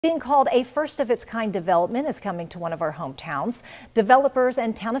Being called a first-of-its-kind development is coming to one of our hometowns. Developers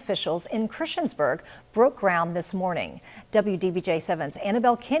and town officials in Christiansburg broke ground this morning. WDBJ7's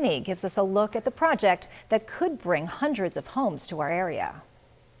Annabelle Kinney gives us a look at the project that could bring hundreds of homes to our area.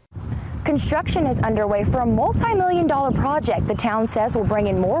 Construction is underway for a multi-million-dollar project the town says will bring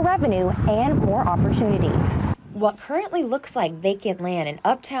in more revenue and more opportunities. What currently looks like vacant land in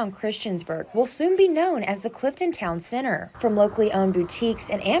uptown Christiansburg will soon be known as the Clifton Town Center. From locally owned boutiques,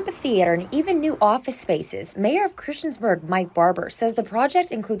 an amphitheater, and even new office spaces, Mayor of Christiansburg, Mike Barber, says the project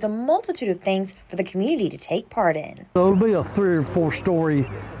includes a multitude of things for the community to take part in. It'll be a 3 or 4 story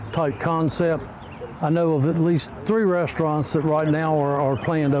type concept. I know of at least 3 restaurants that right now are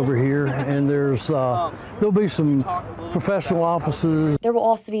planned over here, and there'll be some professional offices. There will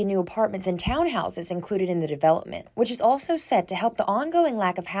also be new apartments and townhouses included in the development, which is also set to help the ongoing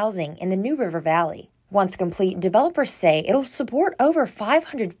lack of housing in the New River Valley. Once complete, developers say it'll support over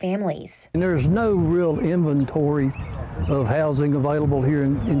 500 families. And there's no real inventory of housing available here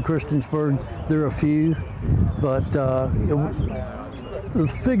in Christiansburg. There are a few, but the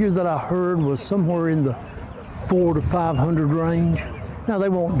figure that I heard was somewhere in the 400 to 500 range. Now, they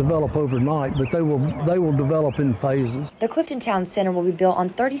won't develop overnight, but they will develop in phases. The Clifton Town Center will be built on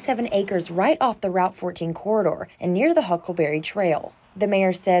 37 acres right off the Route 14 corridor and near the Huckleberry Trail. The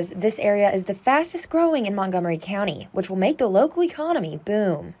mayor says this area is the fastest growing in Montgomery County, which will make the local economy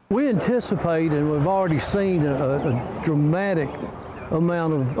boom. We anticipate, and we've already seen a dramatic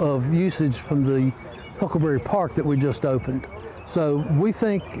amount of usage from the Huckleberry Park that we just opened. So we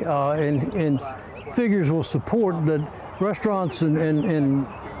think, and figures will support that restaurants and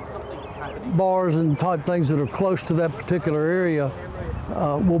bars and type things that are close to that particular area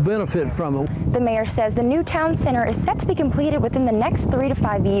will benefit from it. The mayor says the new town center is set to be completed within the next 3 to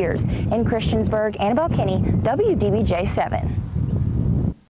 5 years. In Christiansburg, Annabelle Kinney, WDBJ7.